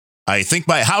I think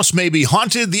my house may be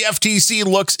haunted. The FTC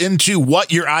looks into what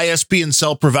your ISP and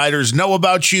cell providers know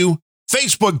about you.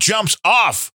 Facebook jumps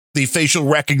off the facial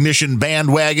recognition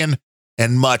bandwagon,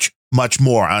 and much, much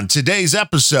more on today's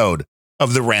episode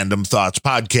of the Random Thoughts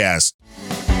Podcast.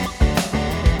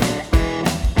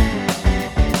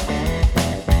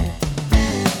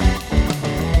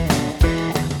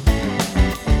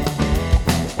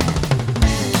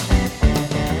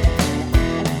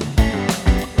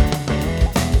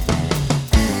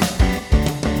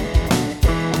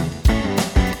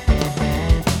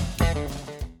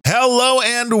 Hello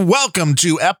and welcome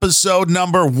to episode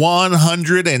number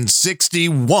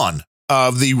 161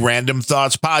 of the Random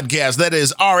Thoughts Podcast. That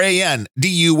is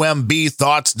RANDUMB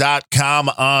thoughts.com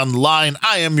online.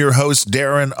 I am your host,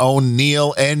 Darren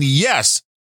O'Neill. And yes,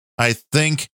 I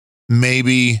think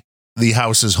maybe the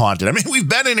house is haunted. I mean, we've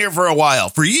been in here for a while,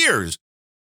 for years,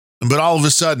 but all of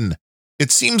a sudden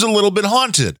it seems a little bit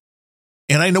haunted.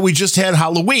 And I know we just had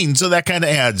Halloween, so that kind of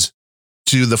adds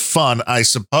to the fun, I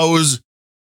suppose.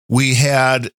 We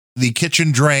had the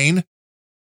kitchen drain,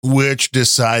 which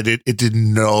decided it did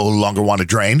no longer want to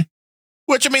drain,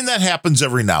 which, I mean, that happens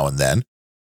every now and then.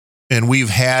 And we've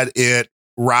had it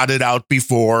rotted out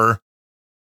before.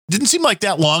 Didn't seem like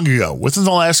that long ago, within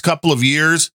the last couple of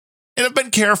years. And I've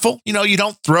been careful. You know, you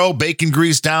don't throw bacon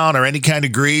grease down or any kind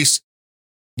of grease.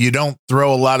 You don't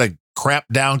throw a lot of crap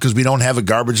down because we don't have a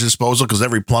garbage disposal, because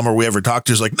every plumber we ever talk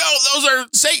to is like, no, those are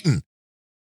Satan.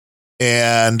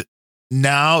 And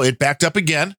now it backed up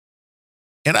again,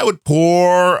 and I would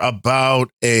pour about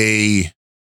a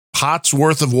pot's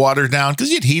worth of water down,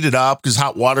 because you'd heat it up, because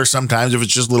hot water sometimes, if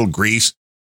it's just a little grease,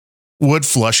 would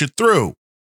flush it through.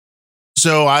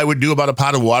 So I would do about a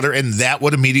pot of water, and that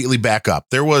would immediately back up.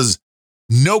 There was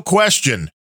no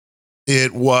question.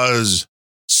 It was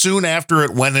soon after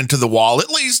it went into the wall, at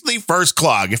least the first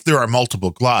clog, if there are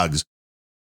multiple clogs,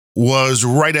 was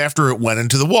right after it went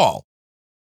into the wall.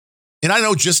 And I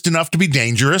know just enough to be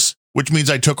dangerous, which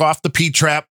means I took off the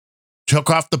P-trap,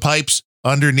 took off the pipes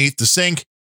underneath the sink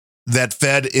that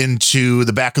fed into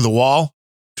the back of the wall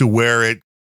to where it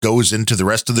goes into the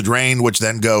rest of the drain, which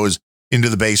then goes into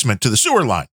the basement to the sewer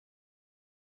line.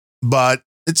 But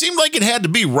it seemed like it had to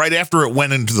be right after it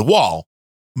went into the wall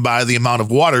by the amount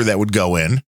of water that would go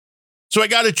in. So I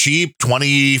got a cheap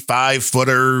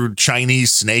 25-footer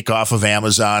Chinese snake off of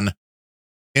Amazon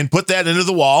and put that into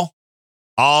the wall.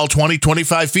 All 20,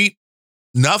 25 feet,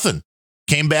 nothing.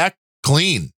 Came back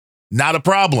clean. Not a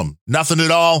problem. Nothing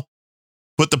at all.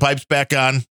 Put the pipes back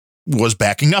on. Was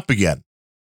backing up again.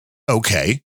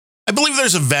 Okay. I believe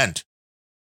there's a vent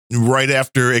right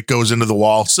after it goes into the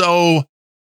wall. So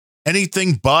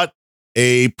anything but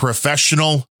a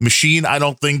professional machine, I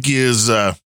don't think is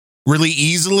really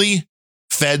easily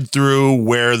fed through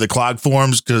where the clog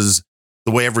forms, because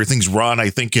the way everything's run,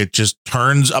 I think it just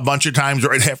turns a bunch of times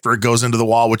right after it goes into the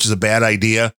wall, which is a bad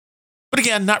idea. But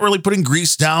again, not really putting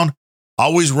grease down,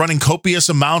 always running copious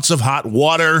amounts of hot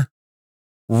water,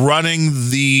 running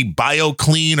the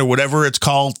BioClean or whatever it's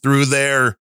called through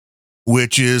there,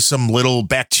 which is some little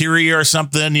bacteria or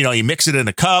something. You know, you mix it in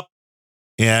a cup,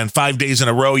 and 5 days in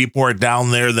a row, you pour it down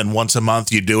there. Then once a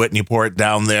month, you do it and you pour it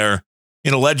down there.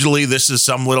 And allegedly, this is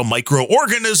some little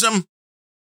microorganism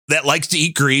that likes to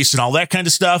eat grease and all that kind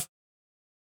of stuff.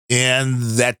 And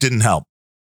that didn't help.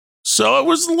 So I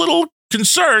was a little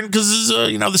concerned because,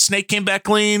 the snake came back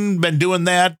clean, been doing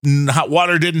that, and hot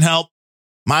water didn't help.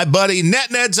 My buddy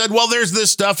Ned said, well, there's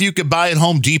this stuff you could buy at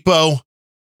Home Depot.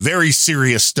 Very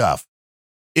serious stuff.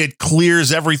 It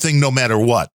clears everything no matter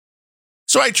what.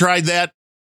 So I tried that.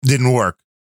 Didn't work.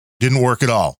 Didn't work at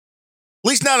all. At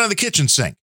least not on the kitchen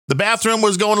sink. The bathroom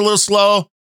was going a little slow.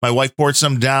 My wife poured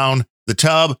some down the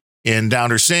tub and down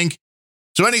her sink.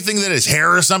 So anything that has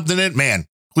hair or something in it, man,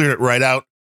 cleared it right out.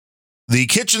 The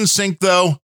kitchen sink,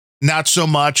 though, not so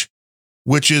much,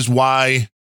 which is why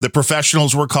the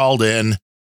professionals were called in.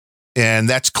 And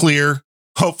that's clear,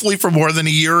 hopefully for more than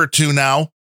a year or two now.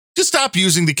 Just stop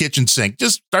using the kitchen sink.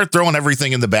 Just start throwing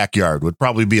everything in the backyard. Would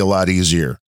probably be a lot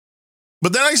easier.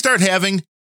 But then I start having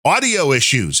audio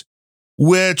issues,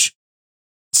 which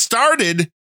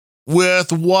started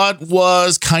with what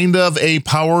was kind of a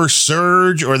power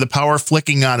surge or the power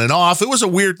flicking on and off. It was a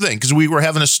weird thing because we were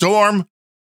having a storm,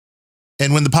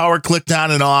 and when the power clicked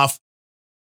on and off,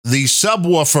 the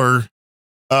subwoofer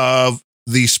of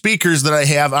the speakers that I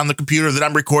have on the computer that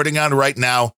I'm recording on right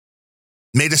now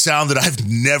made a sound that I've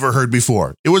never heard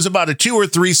before. It was about a 2 or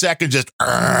 3 second just,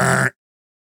 and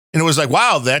it was like,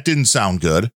 wow, that didn't sound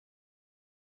good.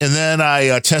 And then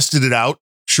I tested it out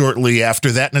shortly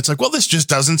after that, and it's like, well, this just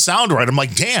doesn't sound right. I'm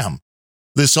like, damn,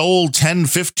 this old 10,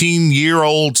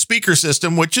 15-year-old speaker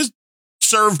system, which is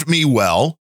served me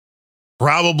well,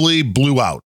 probably blew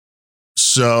out.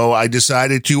 So I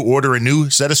decided to order a new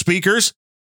set of speakers,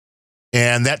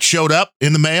 and that showed up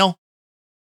in the mail.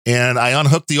 And I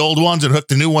unhooked the old ones and hooked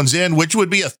the new ones in, which would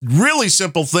be a really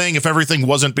simple thing if everything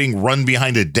wasn't being run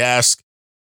behind a desk.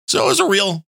 So it was a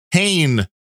real pain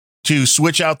to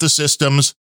switch out the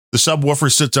systems. The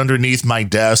subwoofer sits underneath my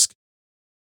desk.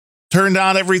 Turned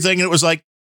on everything, and it was like,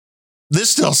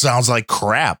 this still sounds like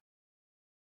crap.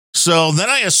 So then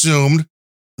I assumed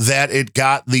that it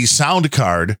got the sound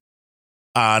card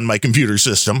on my computer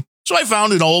system. So I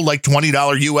found an old, like $20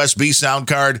 USB sound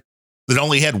card that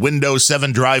only had Windows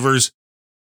 7 drivers.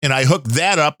 And I hooked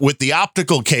that up with the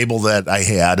optical cable that I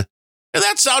had. And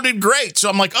that sounded great. So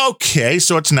I'm like, okay,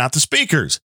 so it's not the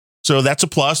speakers. So that's a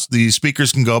plus. The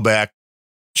speakers can go back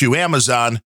to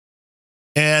Amazon.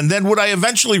 And then what I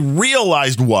eventually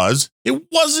realized was it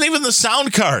wasn't even the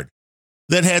sound card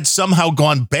that had somehow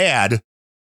gone bad.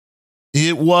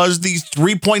 It was the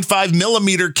 3.5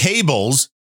 millimeter cables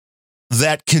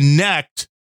that connect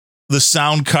the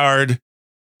sound card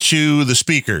to the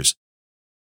speakers.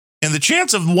 And the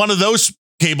chance of one of those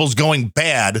cables going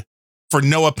bad for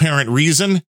no apparent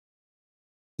reason,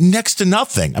 next to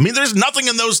nothing. I mean, there's nothing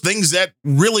in those things that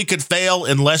really could fail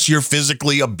unless you're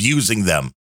physically abusing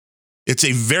them. It's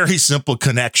a very simple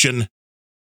connection,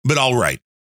 but all right.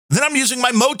 Then I'm using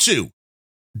my Motu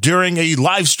during a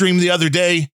live stream the other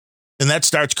day, and that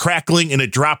starts crackling and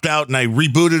it dropped out, and I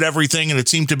rebooted everything and it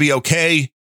seemed to be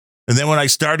okay. And then when I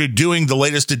started doing the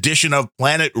latest edition of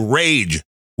Planet Rage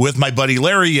with my buddy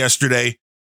Larry yesterday,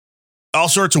 all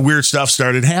sorts of weird stuff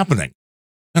started happening.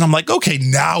 And I'm like, okay,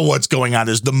 now what's going on?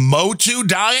 Is the Motu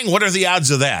dying? What are the odds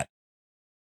of that?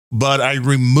 But I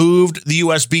removed the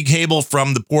USB cable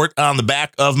from the port on the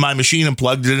back of my machine and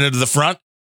plugged it into the front.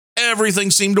 Everything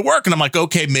seemed to work. And I'm like,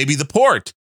 okay, maybe the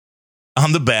port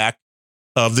on the back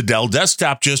of the Dell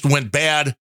desktop just went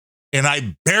bad. And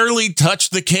I barely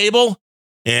touched the cable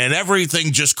and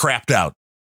everything just crapped out.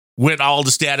 Went all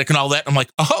to static and all that. I'm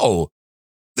like, oh,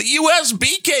 the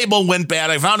USB cable went bad.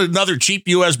 I found another cheap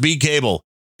USB cable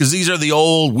because these are the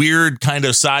old weird kind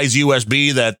of size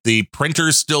USB that the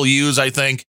printers still use, I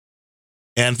think.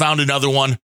 And found another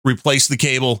one, replaced the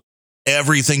cable.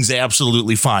 Everything's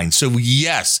absolutely fine. So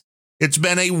yes, it's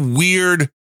been a weird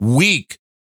week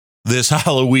this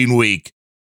Halloween week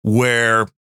where,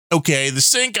 okay, the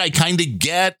sync I kind of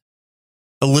get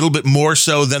a little bit more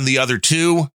so than the other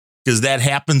two because that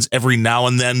happens every now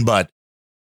and then. But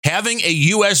having a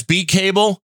USB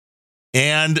cable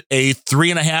and a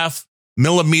 3.5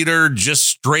 millimeter just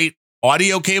straight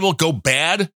audio cable go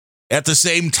bad at the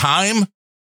same time,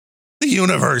 the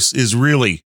universe is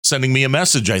really sending me a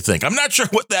message, I think. I'm not sure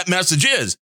what that message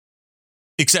is,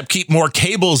 except keep more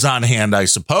cables on hand, I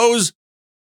suppose.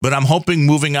 But I'm hoping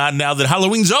moving on now that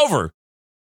Halloween's over,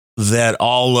 that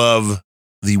all of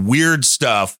the weird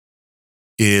stuff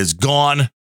is gone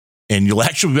and you'll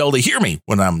actually be able to hear me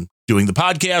when I'm doing the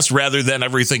podcast rather than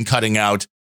everything cutting out.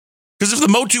 Because if the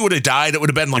Motu would have died, it would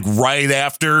have been like right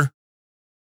after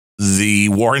the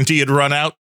warranty had run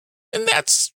out. And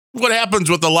that's what happens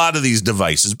with a lot of these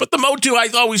devices. But the Motu I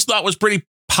always thought was pretty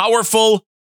powerful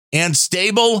and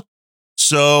stable.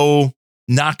 So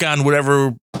knock on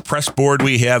whatever press board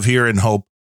we have here and hope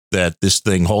that this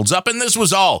thing holds up. And this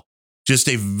was all just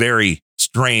a very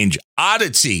strange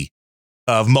oddity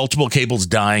of multiple cables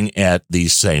dying at the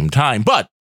same time. But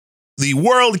the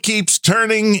world keeps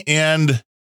turning, and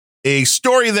a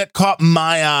story that caught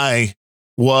my eye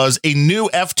was a new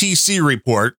FTC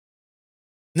report.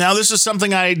 Now, this is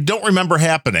something I don't remember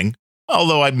happening,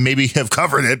 although I maybe have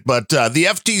covered it, but the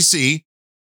FTC,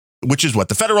 which is what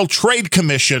the Federal Trade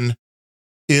Commission,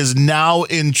 is now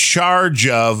in charge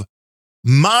of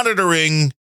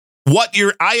monitoring what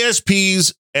your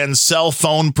ISPs and cell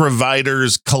phone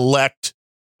providers collect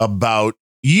about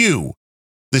you.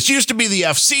 This used to be the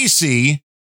FCC,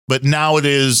 but now it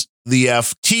is the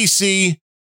FTC.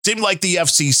 Seemed like the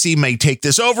FCC may take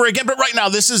this over again, but right now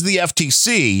this is the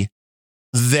FTC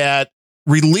that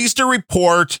released a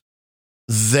report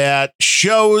that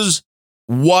shows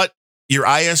what your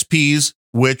ISPs,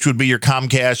 which would be your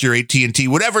Comcast, your AT&T,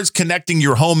 whatever's connecting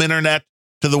your home internet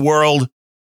to the world,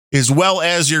 as well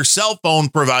as your cell phone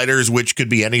providers, which could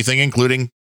be anything, including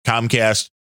Comcast,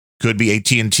 could be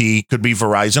AT&T, could be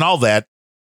Verizon, all that,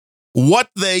 what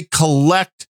they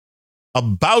collect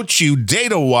about you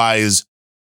data-wise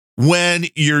when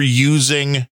you're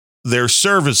using their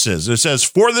services. It says,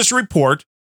 for this report,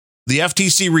 the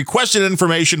FTC requested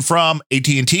information from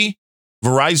AT&T,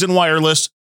 Verizon Wireless,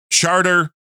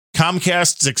 Charter,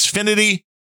 Comcast's Xfinity,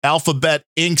 Alphabet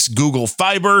Inc.'s Google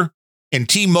Fiber, and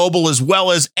T-Mobile, as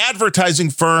well as advertising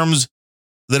firms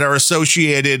that are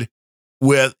associated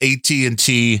with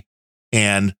AT&T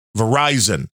and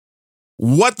Verizon.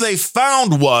 What they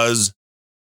found was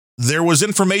there was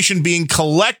information being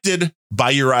collected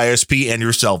by your ISP and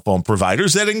your cell phone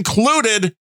providers that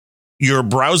included your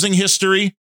browsing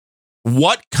history,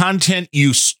 what content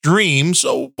you stream,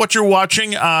 so what you're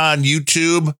watching on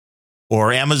YouTube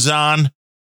or Amazon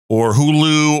or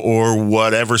Hulu or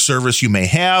whatever service you may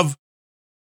have,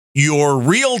 your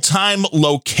real-time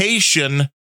location,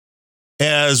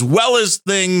 as well as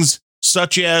things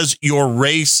such as your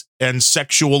race and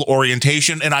sexual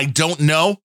orientation. And I don't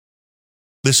know,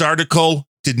 this article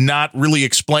did not really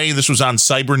explain, this was on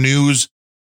Cyber News,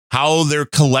 how they're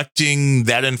collecting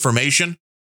that information.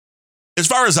 As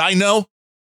far as I know,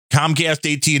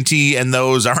 Comcast, AT&T, and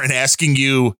those aren't asking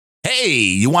you, hey,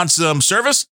 you want some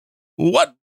service?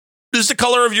 What is the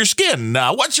color of your skin?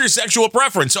 What's your sexual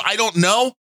preference? So I don't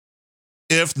know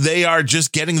if they are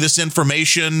just getting this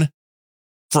information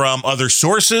from other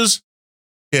sources,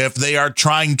 if they are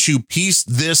trying to piece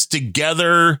this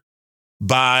together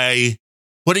by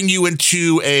putting you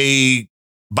into a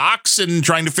box and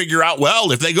trying to figure out,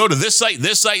 well, if they go to this site, and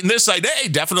this site, hey,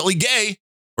 definitely gay,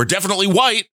 or definitely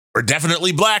white, or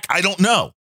definitely black. I don't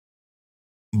know.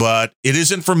 But it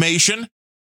is information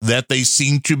that they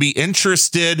seem to be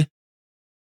interested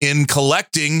in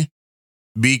collecting,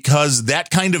 because that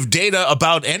kind of data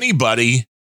about anybody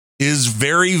is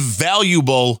very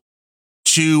valuable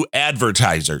to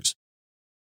advertisers.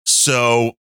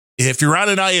 So if you're on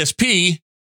an ISP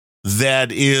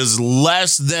that is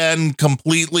less than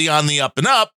completely on the up and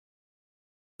up,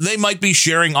 they might be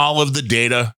sharing all of the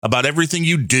data about everything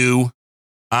you do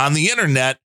on the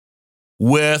internet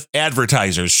with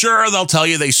advertisers. Sure, they'll tell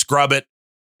you they scrub it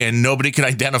and nobody can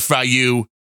identify you.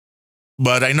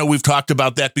 But I know we've talked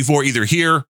about that before, either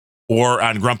here or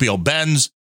on Grumpy Old Ben's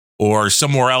or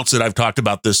somewhere else that I've talked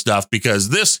about this stuff, because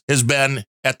this has been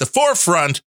at the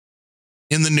forefront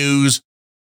in the news,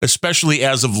 especially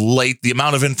as of late. The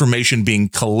amount of information being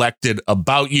collected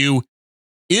about you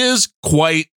is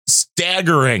quite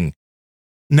staggering.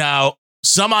 Now,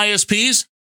 some ISPs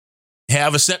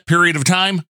have a set period of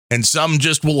time, and some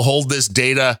just will hold this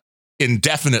data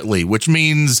indefinitely, which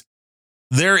means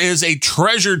there is a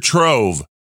treasure trove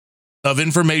of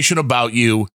information about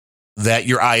you that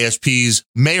your ISPs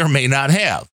may or may not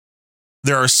have.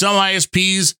 There are some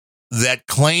ISPs that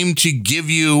claim to give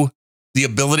you the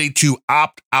ability to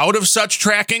opt out of such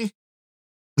tracking.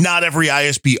 Not every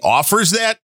ISP offers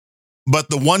that, but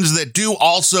the ones that do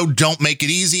also don't make it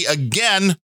easy,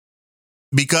 again,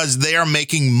 because they are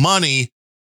making money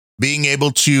being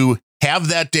able to have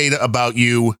that data about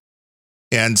you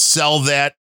and sell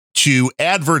that to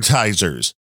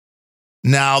advertisers.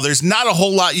 Now, there's not a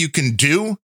whole lot you can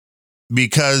do,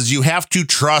 because you have to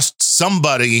trust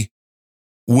somebody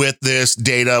with this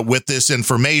data, with this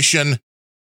information.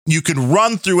 You can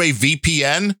run through a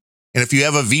VPN, and if you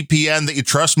have a VPN that you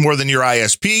trust more than your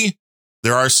ISP,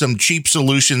 there are some cheap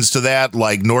solutions to that,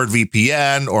 like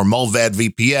NordVPN or Mullvad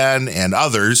VPN and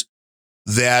others,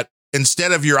 that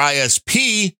instead of your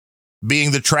ISP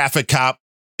being the traffic cop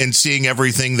and seeing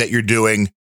everything that you're doing,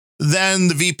 then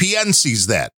the VPN sees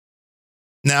that.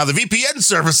 Now, the VPN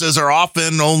services are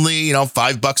often only,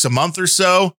 $5 a month or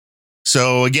so.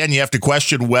 So again, you have to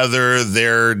question whether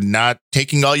they're not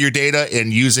taking all your data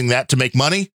and using that to make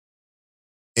money.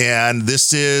 And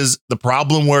this is the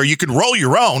problem where you could roll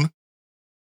your own.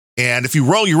 And if you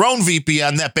roll your own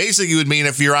VPN, that basically would mean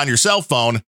if you're on your cell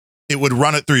phone, it would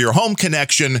run it through your home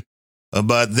connection,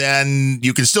 but then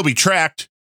you can still be tracked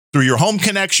through your home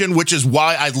connection, which is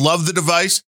why I love the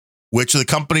device, which the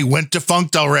company went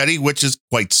defunct already, which is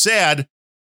quite sad,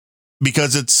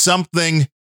 because it's something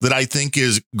that I think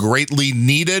is greatly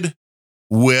needed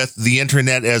with the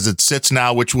internet as it sits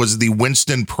now, which was the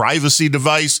Winston privacy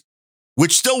device,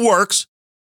 which still works.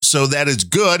 So that is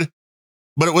good.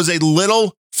 But it was a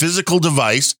little physical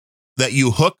device that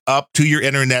you hook up to your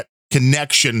internet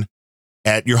connection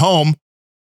at your home,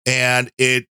 and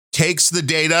it takes the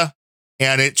data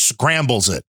and it scrambles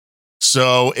it.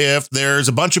 So if there's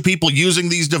a bunch of people using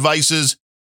these devices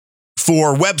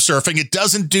for web surfing, it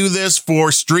doesn't do this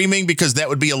for streaming, because that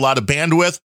would be a lot of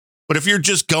bandwidth. But if you're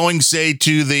just going, say,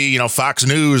 to the Fox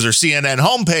News or CNN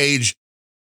homepage,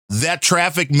 that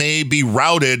traffic may be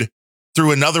routed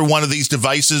through another one of these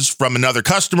devices from another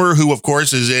customer who, of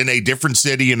course, is in a different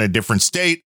city in a different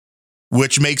state,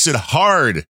 which makes it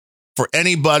hard for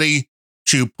anybody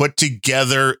to put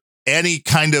together any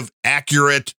kind of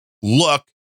accurate look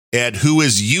at who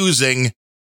is using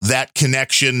that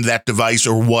connection, that device,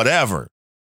 or whatever.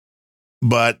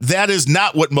 But that is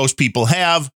not what most people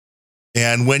have.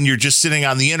 And when you're just sitting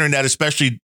on the internet,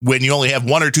 especially when you only have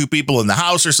one or two people in the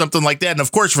house or something like that, and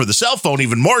of course for the cell phone,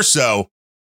 even more so,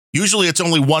 usually it's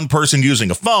only one person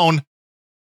using a phone,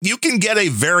 you can get a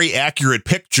very accurate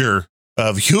picture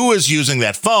of who is using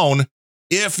that phone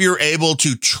if you're able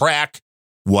to track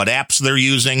what apps they're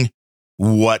using,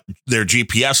 what their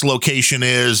GPS location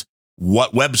is,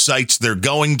 what websites they're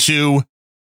going to.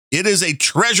 It is a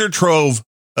treasure trove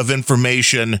of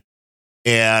information,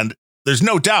 and there's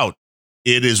no doubt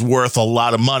it is worth a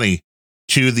lot of money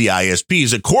to the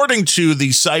ISPs. According to the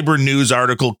Cyber News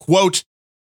article, quote,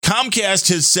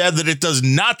 Comcast has said that it does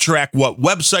not track what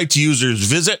websites users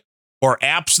visit or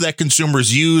apps that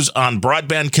consumers use on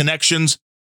broadband connections,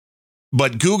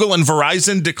 but Google and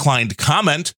Verizon declined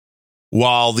comment,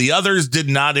 while the others did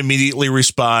not immediately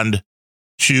respond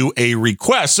to a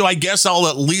request. So I guess I'll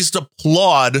at least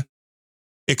applaud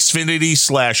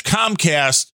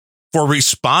Xfinity/Comcast for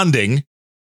responding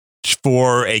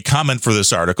for a comment for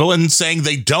this article and saying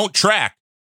they don't track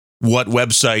what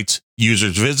websites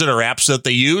users visit or apps that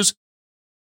they use.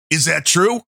 Is that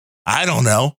true? I don't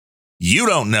know. You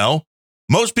don't know.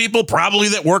 Most people probably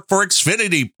that work for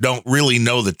Xfinity don't really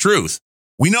know the truth.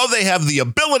 We know they have the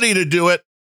ability to do it,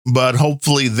 but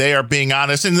hopefully they are being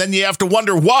honest. And then you have to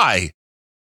wonder why.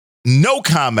 No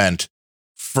comment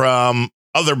from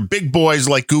other big boys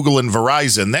like Google and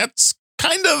Verizon. That's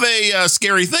kind of a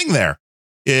scary thing there.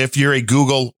 If you're a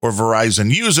Google or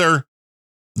Verizon user,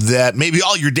 that maybe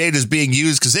all your data is being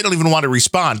used because they don't even want to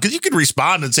respond. Because you can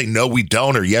respond and say, no, we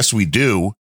don't, or yes, we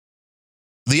do.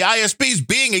 The ISPs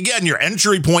being, again, your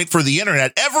entry point for the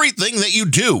internet. Everything that you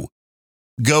do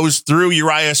goes through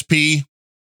your ISP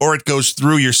or it goes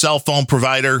through your cell phone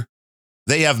provider.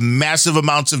 They have massive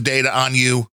amounts of data on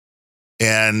you,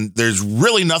 and there's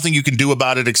really nothing you can do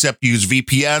about it except use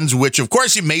VPNs, which, of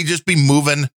course, you may just be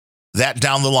moving that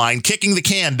down the line, kicking the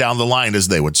can down the line, as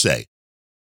they would say,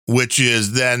 which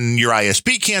is then your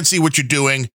ISP can't see what you're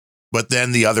doing, but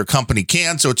then the other company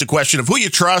can. So it's a question of who you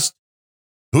trust,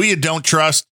 who you don't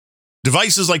trust.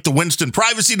 Devices like the Winston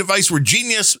privacy device were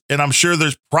genius, and I'm sure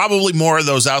there's probably more of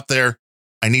those out there.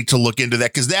 I need to look into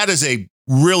that because that is a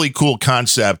really cool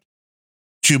concept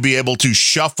to be able to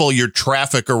shuffle your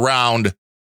traffic around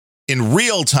in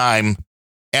real time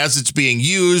as it's being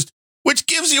used, which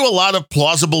gives you a lot of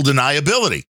plausible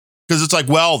deniability because it's like,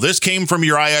 well, this came from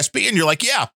your ISP, and you're like,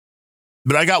 yeah,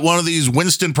 but I got one of these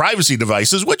Winston privacy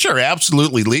devices, which are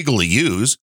absolutely legal to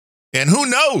use. And who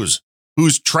knows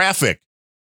whose traffic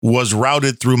was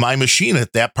routed through my machine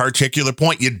at that particular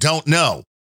point? You don't know.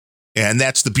 And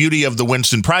that's the beauty of the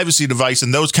Winston privacy device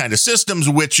and those kind of systems,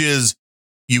 which is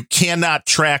you cannot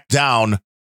track down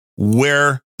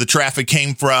where the traffic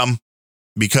came from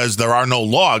because there are no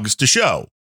logs to show.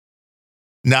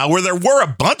 Now, where there were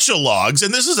a bunch of logs,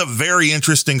 and this is a very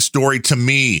interesting story to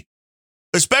me,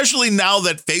 especially now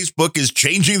that Facebook is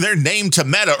changing their name to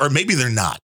Meta, or maybe they're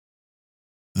not.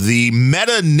 The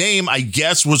Meta name, I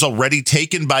guess, was already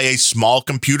taken by a small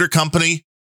computer company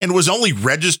and was only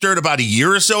registered about a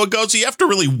year or so ago. So you have to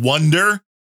really wonder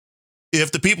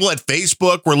if the people at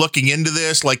Facebook were looking into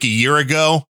this like a year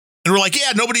ago and were like,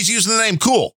 yeah, nobody's using the name.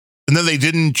 Cool. And then they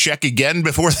didn't check again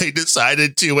before they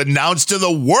decided to announce to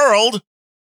the world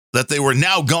that they were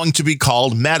now going to be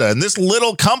called Meta. And this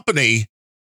little company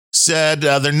said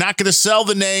they're not going to sell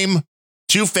the name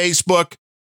to Facebook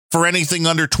for anything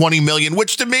under 20 million,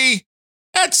 which to me,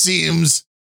 that seems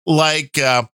like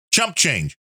chump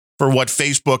change for what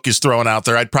Facebook is throwing out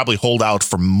there. I'd probably hold out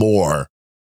for more.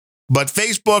 But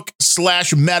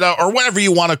Facebook/Meta, or whatever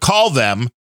you want to call them,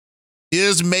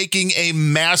 is making a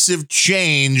massive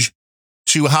change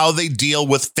to how they deal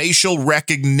with facial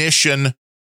recognition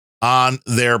on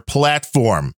their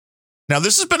platform. Now,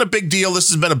 this has been a big deal. This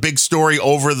has been a big story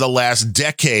over the last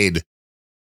decade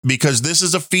because this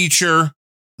is a feature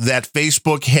that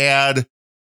Facebook had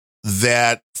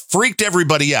that freaked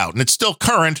everybody out. And it's still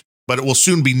current, but it will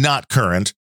soon be not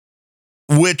current,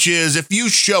 which is if you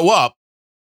show up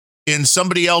in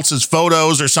somebody else's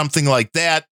photos or something like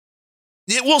that,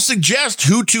 it will suggest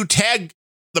who to tag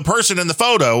the person in the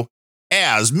photo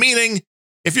as, meaning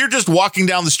if you're just walking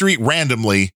down the street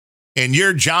randomly and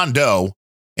you're John Doe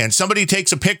and somebody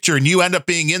takes a picture and you end up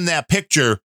being in that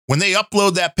picture, when they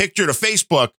upload that picture to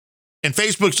Facebook and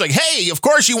Facebook's like, hey, of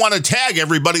course you want to tag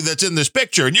everybody that's in this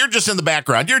picture and you're just in the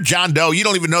background. You're John Doe. You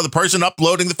don't even know the person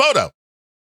uploading the photo.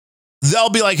 They'll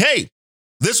be like, hey,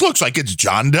 this looks like it's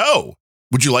John Doe.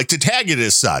 Would you like to tag it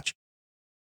as such?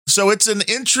 So it's an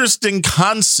interesting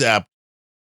concept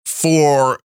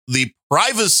for the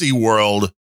privacy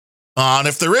world on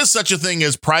if there is such a thing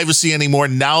as privacy anymore,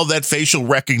 now that facial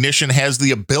recognition has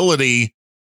the ability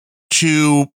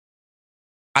to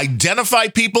identify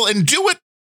people and do it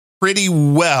pretty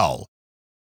well.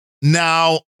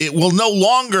 Now, it will no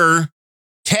longer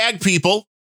tag people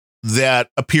that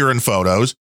appear in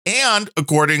photos. And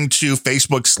according to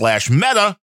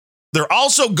Facebook/Meta, they're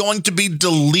also going to be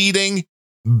deleting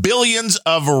billions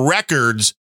of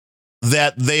records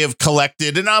that they have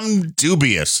collected. And I'm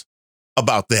dubious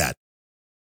about that.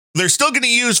 They're still going to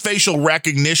use facial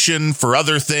recognition for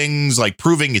other things like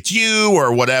proving it's you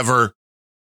or whatever,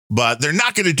 but they're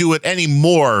not going to do it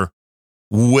anymore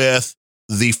with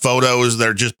the photos that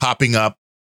are just popping up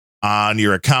on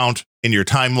your account in your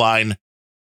timeline.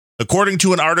 According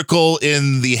to an article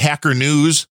in the Hacker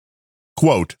News,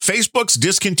 quote, Facebook's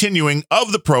discontinuing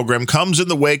of the program comes in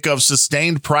the wake of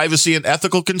sustained privacy and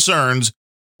ethical concerns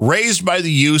raised by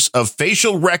the use of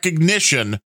facial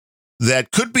recognition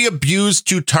that could be abused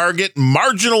to target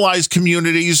marginalized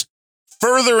communities,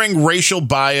 furthering racial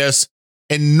bias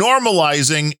and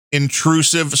normalizing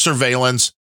intrusive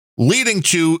surveillance, leading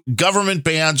to government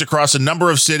bans across a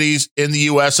number of cities in the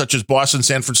U.S., such as Boston,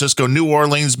 San Francisco, New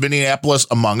Orleans, Minneapolis,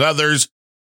 among others.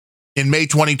 In May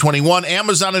 2021,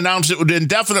 Amazon announced it would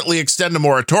indefinitely extend a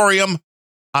moratorium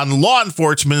on law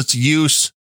enforcement's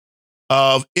use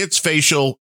of its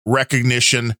facial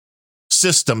recognition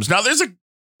systems. Now, there's a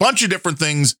bunch of different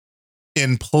things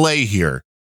in play here.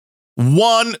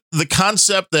 One, the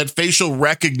concept that facial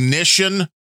recognition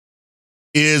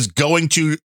is going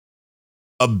to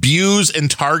abuse and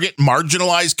target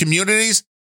marginalized communities,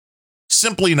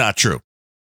 simply not true.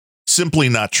 Simply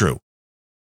not true.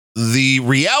 The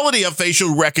reality of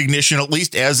facial recognition, at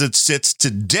least as it sits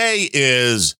today,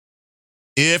 is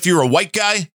if you're a white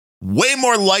guy, way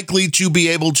more likely to be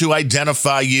able to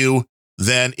identify you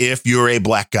than if you're a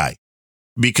black guy,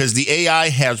 because the AI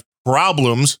has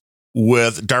problems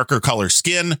with darker color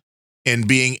skin and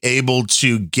being able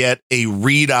to get a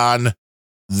read on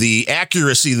the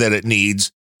accuracy that it needs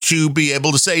to be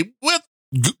able to say with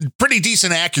pretty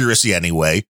decent accuracy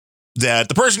anyway, that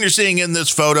the person you're seeing in this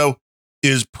photo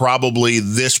is probably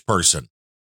this person.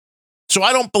 So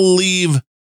I don't believe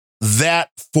that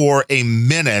for a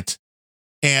minute.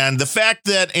 And the fact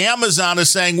that Amazon is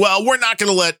saying, well, we're not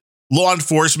going to let law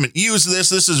enforcement use this.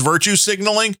 This is virtue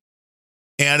signaling.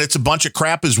 And it's a bunch of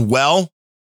crap as well,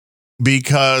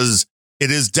 because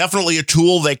it is definitely a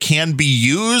tool that can be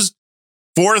used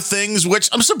for things which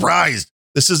I'm surprised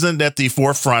this isn't at the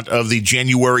forefront of the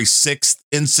January 6th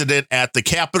incident at the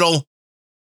Capitol.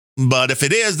 But if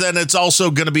it is, then it's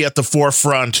also going to be at the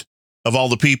forefront of all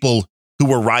the people who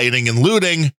were rioting and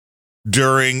looting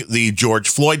during the George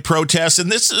Floyd protests.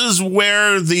 And this is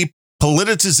where the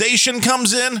politicization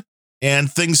comes in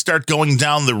and things start going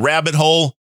down the rabbit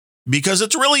hole, because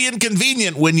it's really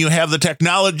inconvenient when you have the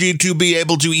technology to be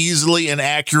able to easily and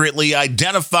accurately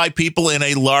identify people in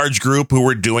a large group who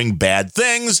are doing bad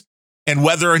things, and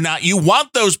whether or not you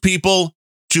want those people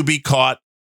to be caught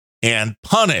and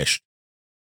punished.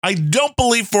 I don't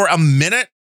believe for a minute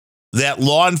that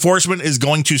law enforcement is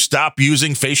going to stop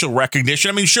using facial recognition.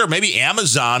 I mean, sure, maybe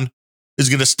Amazon is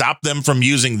going to stop them from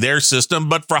using their system,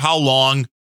 but for how long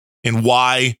and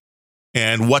why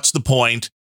and what's the point?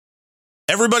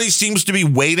 Everybody seems to be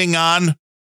waiting on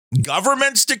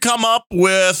governments to come up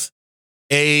with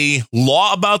a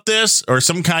law about this, or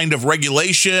some kind of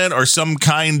regulation, or some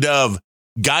kind of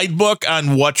guidebook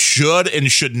on what should and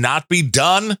should not be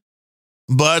done.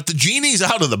 But the genie's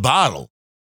out of the bottle.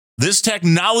 This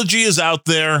technology is out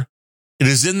there. It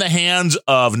is in the hands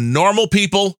of normal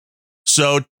people.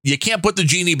 So you can't put the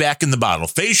genie back in the bottle.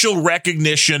 Facial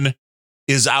recognition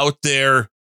is out there.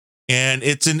 And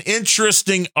it's an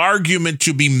interesting argument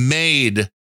to be made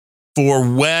for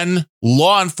when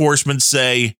law enforcement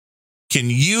say can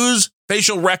use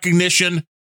facial recognition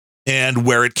and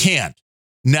where it can't.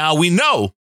 Now, we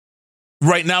know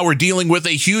right now we're dealing with a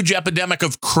huge epidemic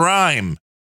of crime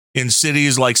in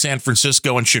cities like San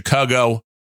Francisco and Chicago,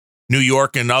 New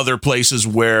York, and other places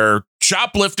where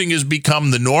shoplifting has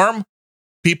become the norm.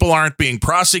 People aren't being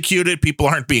prosecuted. People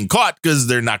aren't being caught because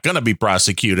they're not going to be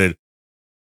prosecuted.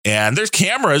 And there's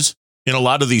cameras in a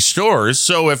lot of these stores.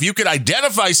 So if you could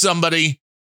identify somebody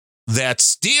that's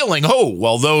stealing,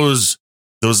 those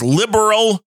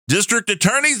liberal district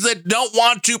attorneys that don't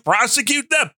want to prosecute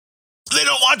them, they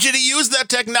don't want you to use that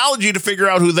technology to figure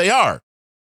out who they are.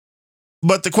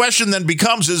 But the question then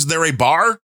becomes, is there a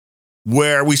bar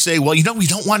where we say, well, we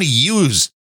don't want to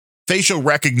use facial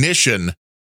recognition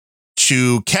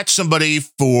to catch somebody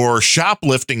for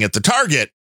shoplifting at the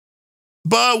Target,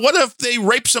 But what if they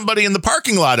rape somebody in the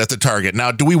parking lot at the Target?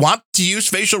 Now, do we want to use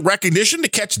facial recognition to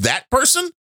catch that person?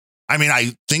 I mean,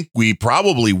 I think we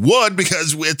probably would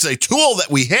because it's a tool that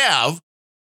we have.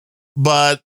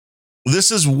 But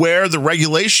this is where the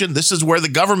regulation, this is where the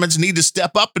governments need to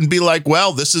step up and be like,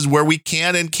 well, this is where we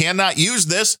can and cannot use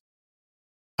this.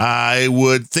 I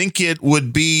would think it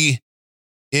would be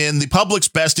in the public's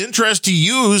best interest to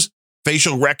use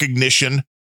facial recognition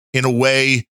in a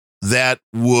way that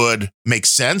would make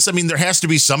sense. I mean, there has to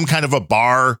be some kind of a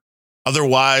bar.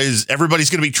 Otherwise, everybody's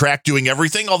going to be tracked doing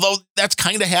everything, although that's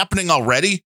kind of happening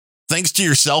already, thanks to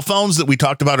your cell phones that we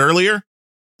talked about earlier,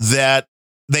 that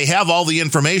they have all the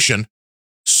information.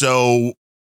 So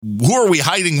who are we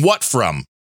hiding what from?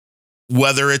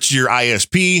 Whether it's your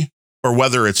ISP or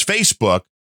whether it's Facebook.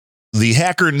 The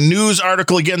Hacker News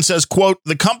article again says, quote,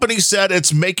 the company said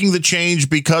it's making the change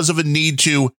because of a need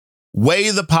to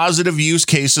weigh the positive use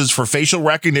cases for facial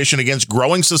recognition against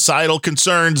growing societal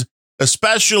concerns,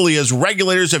 especially as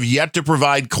regulators have yet to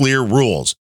provide clear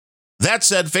rules. That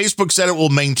said, Facebook said it will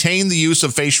maintain the use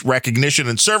of face recognition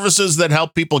in services that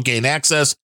help people gain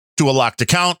access to a locked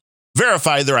account,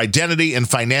 verify their identity in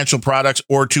financial products,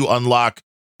 or to unlock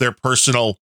their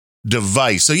personal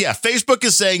device. So yeah, Facebook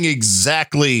is saying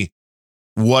exactly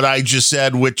what I just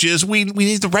said, which is we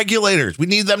need the regulators. We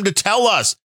need them to tell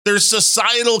us there's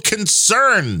societal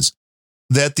concerns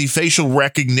that the facial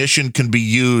recognition can be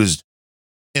used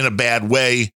in a bad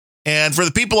way. And for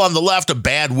the people on the left, a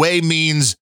bad way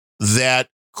means that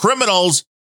criminals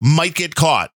might get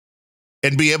caught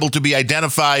and be able to be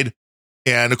identified.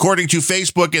 And according to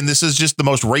Facebook, and this is just the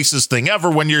most racist thing ever,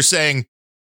 when you're saying,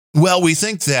 well, we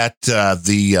think that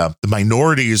the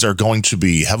minorities are going to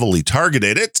be heavily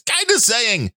targeted. It's kind of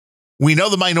saying we know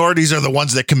the minorities are the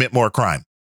ones that commit more crime.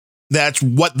 That's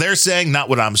what they're saying, not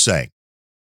what I'm saying.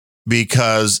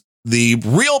 Because the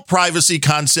real privacy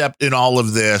concept in all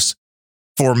of this,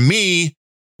 for me,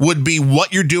 would be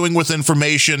what you're doing with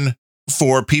information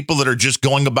for people that are just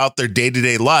going about their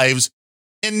day-to-day lives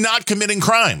and not committing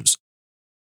crimes.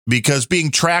 Because being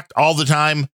tracked all the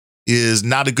time is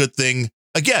not a good thing.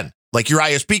 Again, like your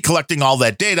ISP collecting all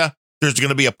that data, there's going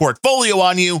to be a portfolio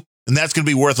on you, and that's going to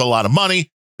be worth a lot of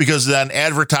money because then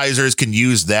advertisers can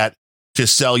use that to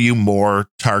sell you more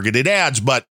targeted ads.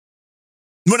 But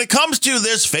when it comes to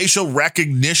this facial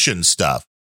recognition stuff,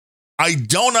 I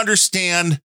don't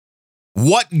understand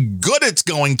what good it's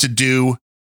going to do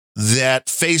that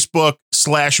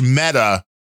Facebook/Meta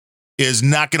is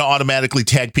not going to automatically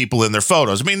tag people in their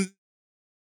photos. I mean,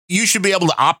 you should be able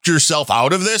to opt yourself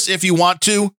out of this if you want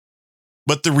to.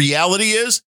 But the reality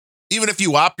is, even if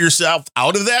you opt yourself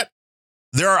out of that,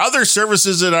 there are other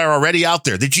services that are already out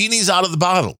there. The genie's out of the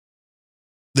bottle.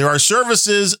 There are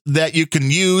services that you can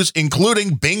use,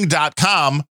 including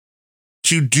Bing.com,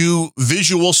 to do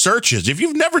visual searches. If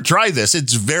you've never tried this,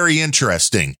 it's very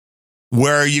interesting,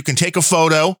 where you can take a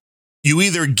photo. You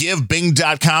either give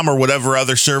Bing.com or whatever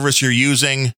other service you're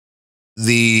using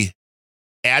the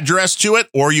address to it,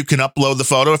 or you can upload the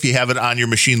photo if you have it on your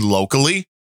machine locally,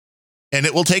 and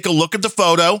it will take a look at the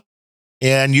photo.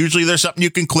 And usually there's something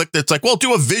you can click that's like, well,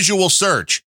 do a visual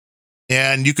search.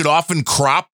 And you could often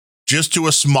crop just to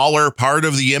a smaller part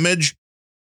of the image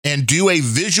and do a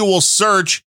visual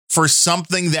search for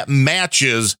something that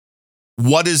matches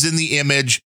what is in the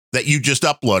image that you just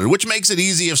uploaded, which makes it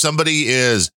easy if somebody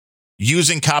is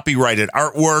using copyrighted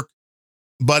artwork.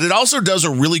 But it also does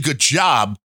a really good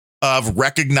job of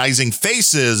recognizing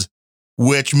faces,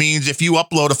 which means if you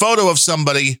upload a photo of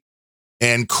somebody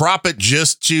and crop it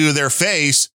just to their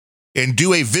face and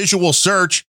do a visual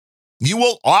search, you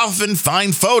will often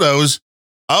find photos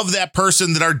of that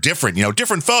person that are different,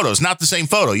 different photos, not the same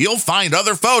photo. You'll find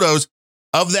other photos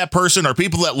of that person or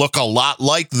people that look a lot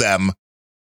like them,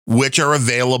 which are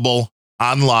available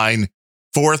online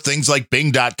for things like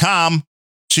Bing.com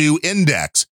to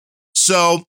index.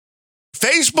 So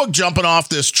Facebook jumping off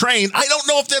this train, I don't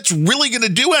know if that's really going to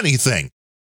do anything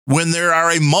when there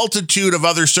are a multitude of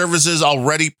other services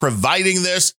already providing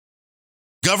this.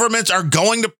 Governments are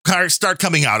going to start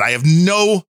coming out. I have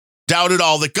no doubt at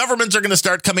all that governments are going to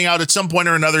start coming out at some point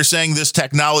or another saying this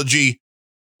technology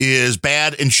is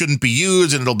bad and shouldn't be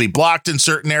used, and it'll be blocked in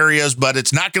certain areas, but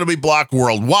it's not going to be blocked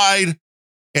worldwide.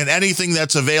 And anything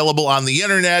that's available on the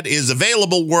internet is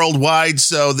available worldwide.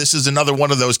 So this is another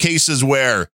one of those cases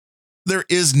where there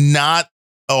is not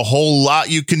a whole lot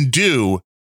you can do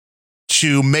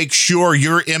to make sure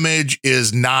your image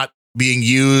is not being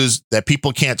used, that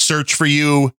people can't search for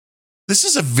you. This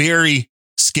is a very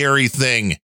scary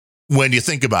thing when you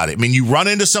think about it. I mean, you run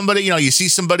into somebody, you see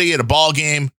somebody at a ball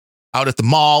game out at the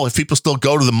mall, if people still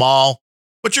go to the mall,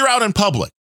 but you're out in public.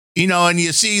 And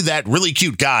you see that really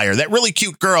cute guy or that really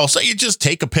cute girl. So you just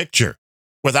take a picture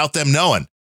without them knowing.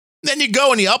 Then you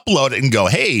go and you upload it and go,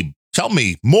 hey, tell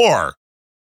me more.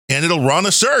 And it'll run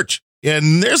a search.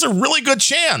 And there's a really good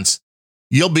chance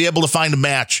you'll be able to find a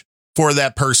match for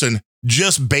that person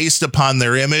just based upon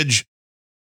their image.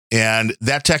 And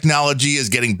that technology is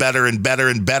getting better and better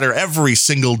and better every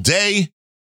single day.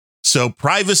 So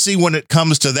privacy, when it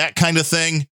comes to that kind of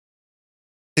thing,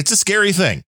 it's a scary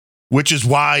thing, which is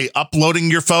why uploading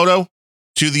your photo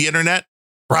to the internet,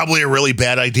 probably a really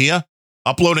bad idea.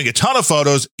 Uploading a ton of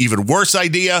photos, even worse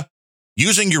idea.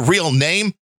 Using your real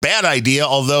name, bad idea.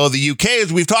 Although the UK,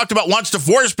 as we've talked about, wants to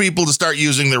force people to start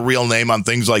using their real name on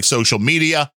things like social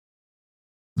media.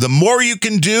 The more you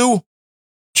can do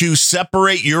to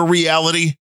separate your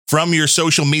reality from your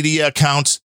social media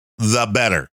accounts, the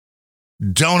better.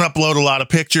 Don't upload a lot of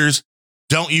pictures.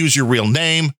 Don't use your real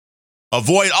name.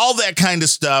 Avoid all that kind of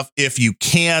stuff if you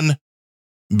can,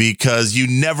 because you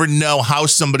never know how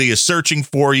somebody is searching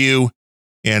for you.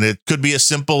 And it could be as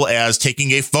simple as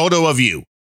taking a photo of you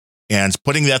and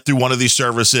putting that through one of these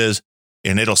services,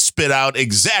 and it'll spit out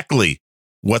exactly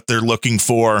what they're looking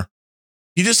for.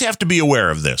 You just have to be aware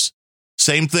of this.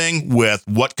 Same thing with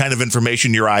what kind of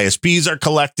information your ISPs are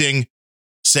collecting.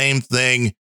 Same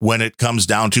thing when it comes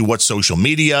down to what social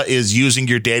media is using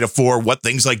your data for, what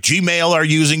things like Gmail are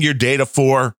using your data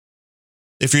for.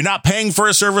 If you're not paying for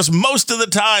a service, most of the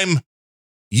time,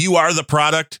 you are the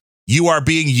product. You are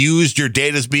being used. Your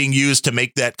data is being used to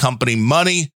make that company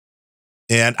money.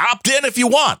 And opt in if you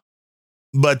want.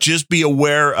 But just be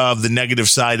aware of the negative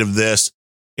side of this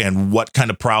and what kind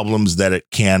of problems that it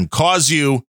can cause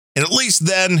you. And at least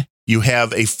then you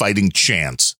have a fighting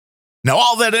chance. Now,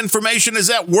 all that information, is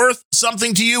that worth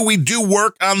something to you? We do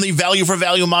work on the value for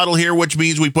value model here, which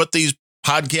means we put these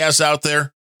podcasts out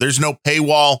there. There's no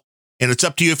paywall. And it's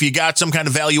up to you if you got some kind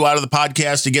of value out of the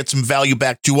podcast to get some value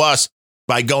back to us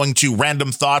by going to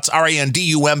Random Thoughts,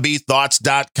 RANDUMB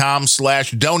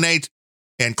thoughts.com/donate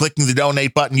and clicking the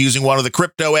donate button using one of the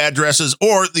crypto addresses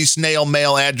or the snail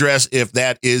mail address if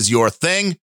that is your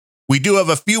thing. We do have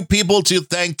a few people to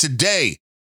thank today,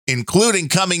 including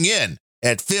coming in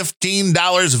at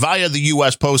 $15 via the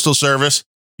U.S. Postal Service.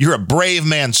 You're a brave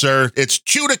man, sir. It's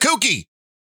Chudakuki,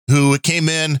 who came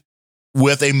in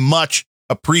with a much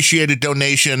appreciated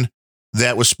donation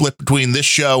that was split between this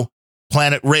show,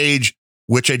 Planet Rage,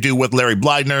 which I do with Larry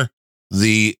Blydner,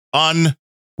 the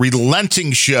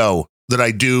Unrelenting show that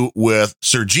I do with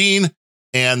Sir Gene,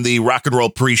 and the Rock and Roll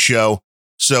Pre-Show.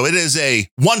 So it is a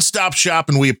one-stop shop,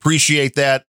 and we appreciate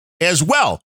that, as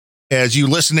well as you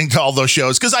listening to all those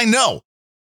shows, because I know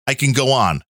I can go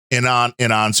on and on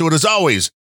and on. So it is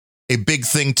always a big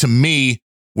thing to me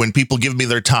when people give me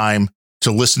their time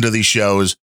to listen to these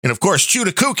shows. And of course,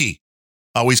 Chudakuki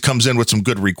always comes in with some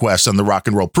good requests on the Rock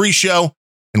and Roll Pre-Show.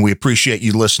 And we appreciate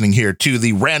you listening here to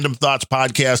the Random Thoughts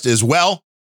podcast as well.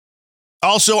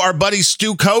 Also, our buddy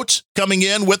Stu Coates coming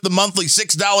in with the monthly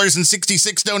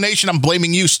 $6.66 donation. I'm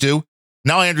blaming you, Stu.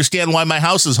 Now I understand why my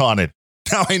house is haunted.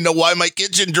 Now I know why my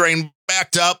kitchen drain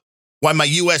backed up, why my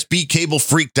USB cable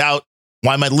freaked out,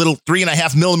 why my little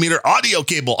 3.5 millimeter audio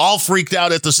cable all freaked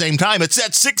out at the same time. It's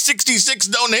that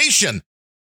 $6.66 donation.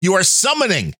 You are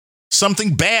summoning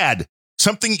something bad,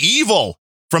 something evil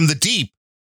from the deep.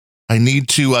 I need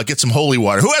to get some holy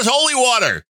water. Who has holy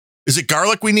water? Is it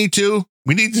garlic we need to?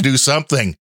 We need to do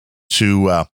something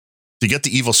to get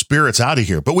the evil spirits out of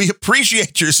here. But we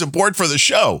appreciate your support for the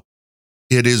show.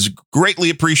 It is greatly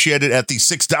appreciated at the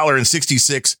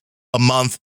 $6.66 a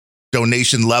month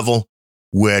donation level,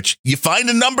 which you find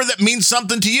a number that means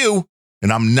something to you.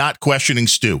 And I'm not questioning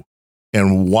Stu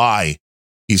and why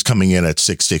he's coming in at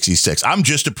 $6.66. I'm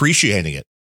just appreciating it.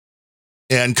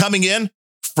 And coming in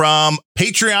from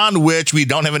Patreon, which we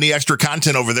don't have any extra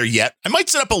content over there yet. I might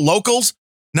set up a Locals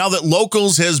now that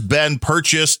Locals has been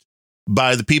purchased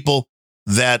by the people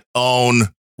that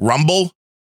own Rumble.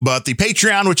 But the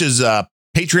Patreon, which is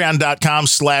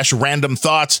patreon.com/random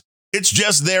thoughts. It's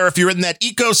just there. If you're in that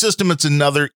ecosystem, it's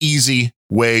another easy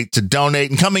way to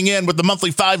donate. And coming in with the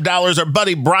monthly $5, our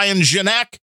buddy Brian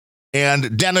Janak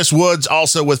and Dennis Woods,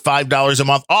 also with $5 a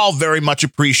month. All very much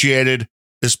appreciated,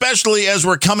 especially as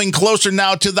we're coming closer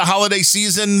now to the holiday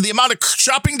season. The amount of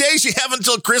shopping days you have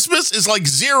until Christmas is like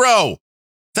 0.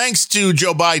 Thanks to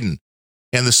Joe Biden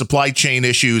and the supply chain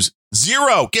issues.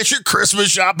 0. Get your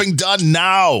Christmas shopping done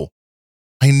now.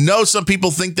 I know some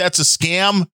people think that's a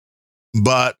scam,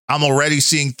 but I'm already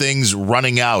seeing things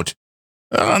running out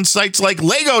on sites like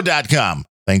Lego.com,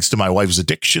 thanks to my wife's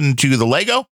addiction to the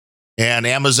Lego, and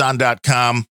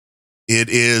Amazon.com. It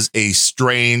is a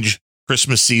strange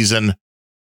Christmas season.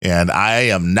 And I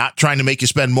am not trying to make you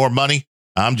spend more money.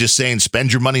 I'm just saying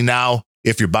spend your money now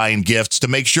if you're buying gifts to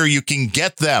make sure you can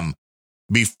get them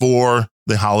before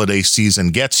the holiday season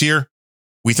gets here.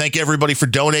 We thank everybody for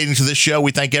donating to the show.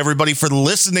 We thank everybody for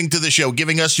listening to the show,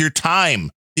 giving us your time.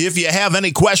 If you have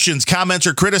any questions, comments,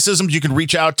 or criticisms, you can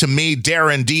reach out to me,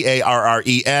 Darren,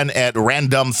 Darren, at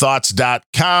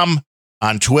randomthoughts.com,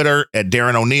 on Twitter at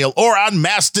Darren O'Neill, or on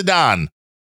Mastodon.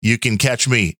 You can catch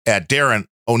me at Darren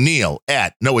O'Neill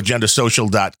at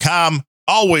noagendasocial.com.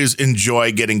 Always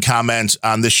enjoy getting comments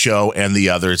on the show and the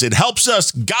others. It helps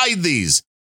us guide these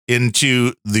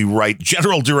into the right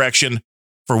general direction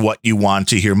for what you want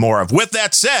to hear more of. With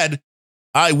that said,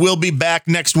 I will be back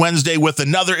next Wednesday with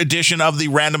another edition of the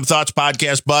Random Thoughts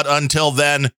Podcast. But until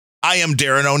then, I am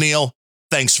Darren O'Neill.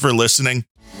 Thanks for listening.